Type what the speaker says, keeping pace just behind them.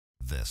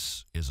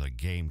This is a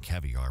Game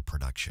Caviar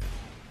production.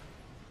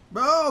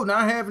 Bro,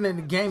 not having it in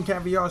the Game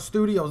Caviar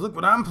Studios. Look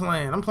what I'm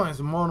playing. I'm playing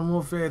some Modern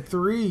Warfare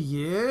 3,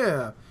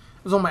 yeah.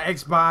 It was on my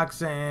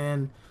Xbox,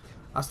 and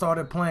I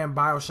started playing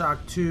Bioshock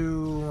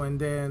 2, and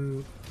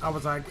then I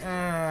was like,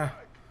 I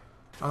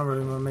don't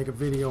really want to make a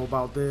video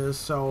about this,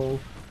 so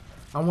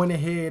I went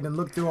ahead and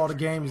looked through all the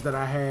games that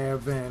I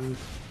have, and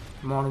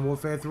Modern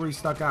Warfare 3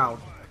 stuck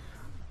out.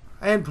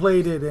 I hadn't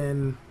played it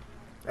in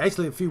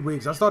actually a few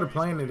weeks. I started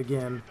playing it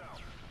again.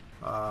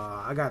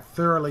 I got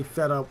thoroughly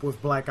fed up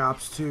with Black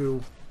Ops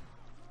 2,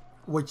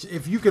 which,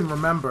 if you can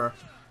remember,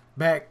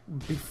 back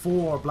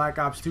before Black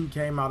Ops 2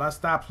 came out, I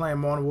stopped playing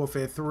Modern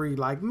Warfare 3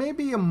 like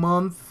maybe a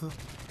month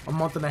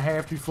and a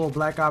half before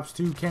Black Ops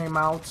 2 came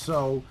out.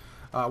 So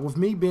with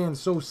me being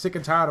so sick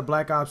and tired of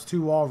Black Ops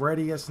 2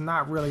 already, it's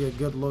not really a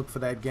good look for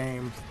that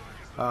game.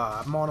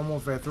 Modern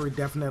Warfare 3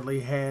 definitely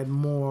had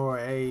more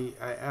a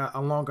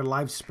longer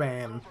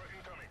lifespan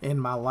in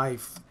my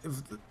life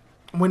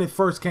when it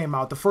first came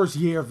out, the first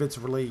year of its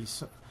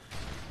release.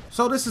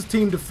 So this is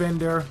Team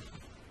Defender.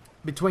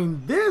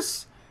 Between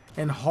this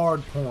and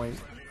Hardpoint,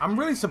 I'm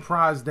really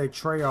surprised that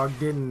Treyarch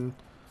didn't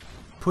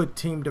put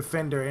Team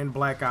Defender in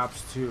Black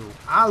Ops 2.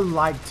 I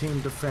like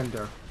Team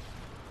Defender.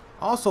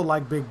 I also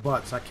like big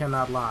butts, I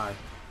cannot lie.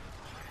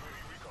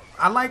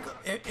 I like,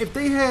 if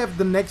they have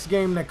the next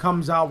game that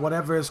comes out,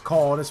 whatever it's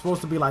called, it's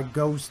supposed to be like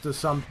Ghost or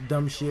some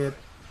dumb shit.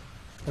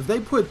 If they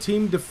put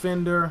Team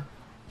Defender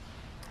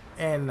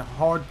and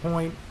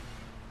Hardpoint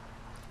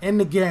in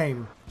the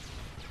game,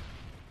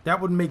 that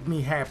would make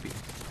me happy.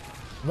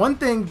 One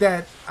thing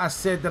that I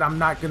said that I'm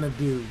not going to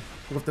do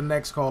with the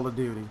next Call of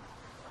Duty,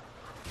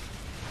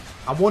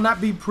 I will not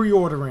be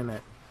pre-ordering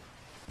it.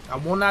 I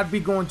will not be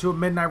going to a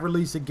midnight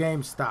release at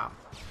GameStop.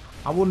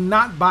 I will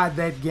not buy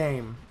that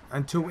game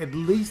until at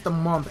least a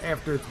month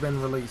after it's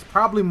been released.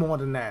 Probably more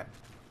than that.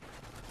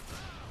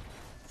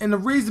 And the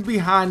reason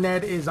behind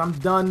that is I'm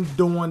done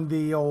doing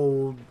the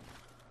old,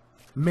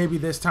 maybe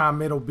this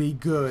time it'll be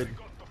good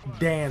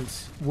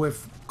dance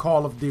with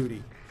Call of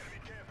Duty.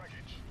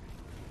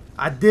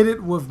 I did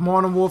it with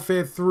Modern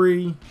Warfare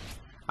 3.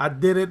 I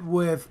did it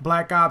with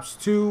Black Ops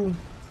 2.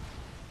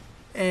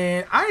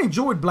 And I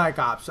enjoyed Black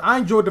Ops. I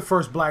enjoyed the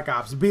first Black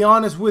Ops. To be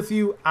honest with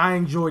you, I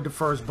enjoyed the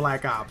first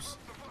Black Ops.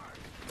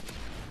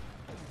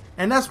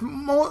 And that's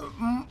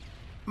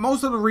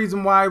most of the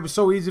reason why it was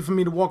so easy for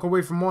me to walk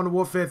away from Modern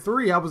Warfare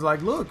 3. I was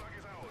like, look,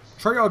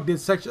 Treyarch did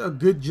such a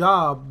good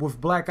job with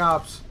Black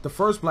Ops, the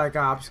first Black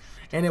Ops,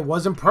 and it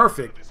wasn't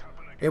perfect.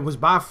 It was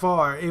by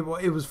far, it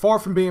was far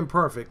from being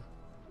perfect.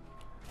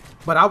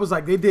 But I was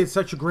like, they did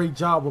such a great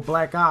job with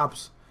Black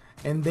Ops,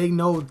 and they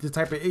know the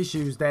type of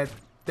issues that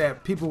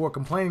people were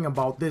complaining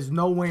about. There's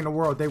no way in the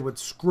world they would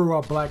screw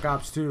up Black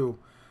Ops 2.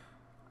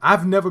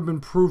 I've never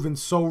been proven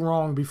so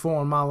wrong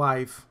before in my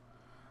life.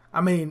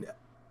 I mean,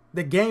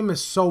 the game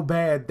is so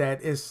bad that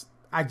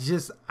I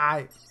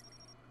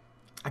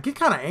get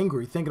kind of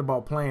angry thinking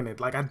about playing it.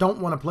 Like, I don't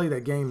want to play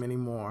that game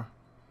anymore.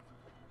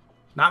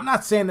 Now, I'm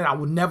not saying that I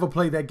would never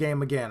play that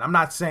game again. I'm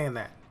not saying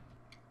that.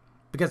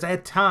 Because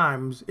at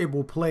times, it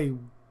will play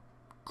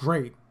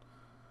great.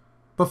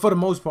 But for the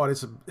most part,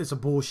 it's a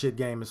bullshit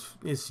game.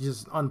 It's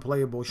just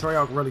unplayable.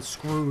 Treyarch really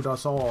screwed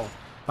us all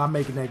by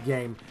making that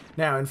game.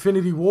 Now,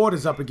 Infinity Ward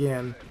is up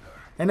again.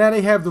 And now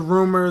they have the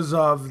rumors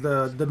of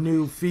the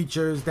new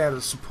features that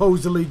are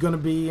supposedly going to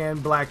be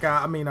in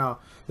the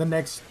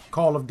next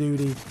Call of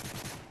Duty.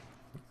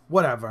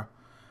 Whatever.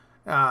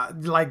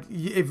 Like,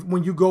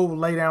 when you go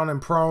lay down and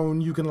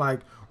prone, you can, like,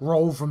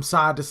 roll from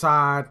side to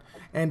side.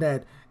 And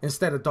that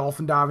instead of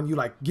dolphin diving, you,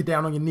 like, get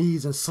down on your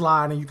knees and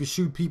slide and you can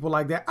shoot people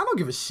like that. I don't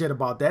give a shit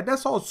about that.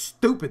 That's all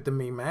stupid to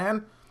me,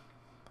 man.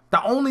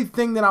 The only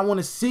thing that I want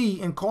to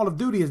see in Call of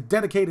Duty is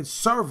dedicated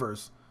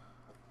servers.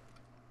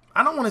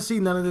 I don't want to see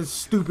none of this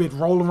stupid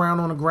roll around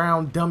on the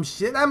ground dumb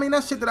shit. I mean,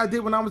 that's shit that I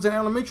did when I was in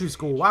elementary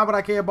school. Why would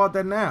I care about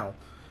that now?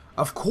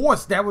 Of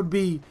course, that would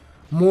be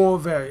more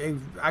of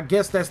I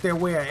guess that's their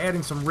way of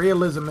adding some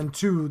realism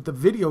into the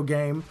video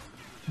game.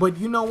 But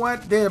you know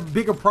what? There are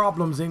bigger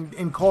problems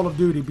in Call of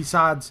Duty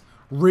besides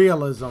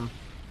realism.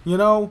 You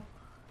know?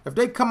 If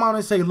they come out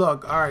and say,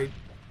 look, alright,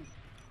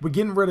 we're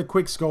getting rid of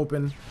quick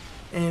scoping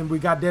and we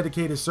got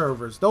dedicated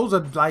servers. Those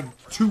are like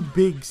two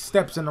big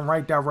steps in the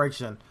right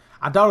direction.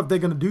 I doubt if they're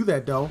going to do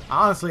that, though.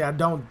 Honestly, I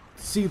don't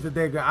see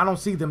that I don't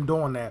see them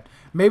doing that.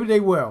 Maybe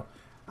they will.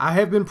 I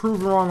have been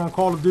proven wrong on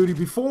Call of Duty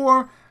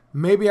before.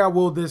 Maybe I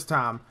will this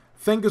time.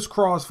 Fingers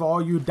crossed for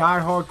all you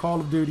diehard Call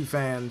of Duty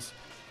fans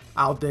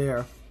out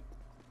there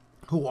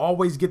who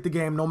always get the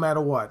game no matter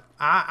what.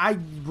 I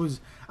was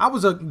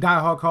a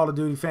diehard Call of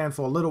Duty fan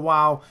for a little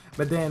while,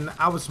 but then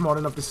I was smart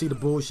enough to see the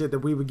bullshit that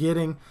we were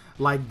getting,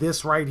 like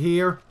this right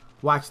here.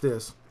 Watch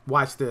this.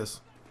 Watch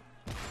this.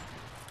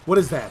 What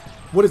is that?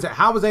 What is that?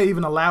 How is that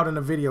even allowed in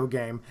a video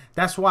game?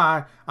 That's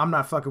why I'm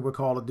not fucking with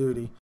Call of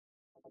Duty.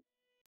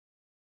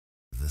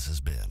 This has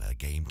been a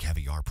Game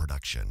Caviar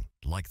production.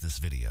 Like this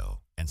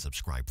video and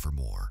subscribe for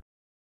more.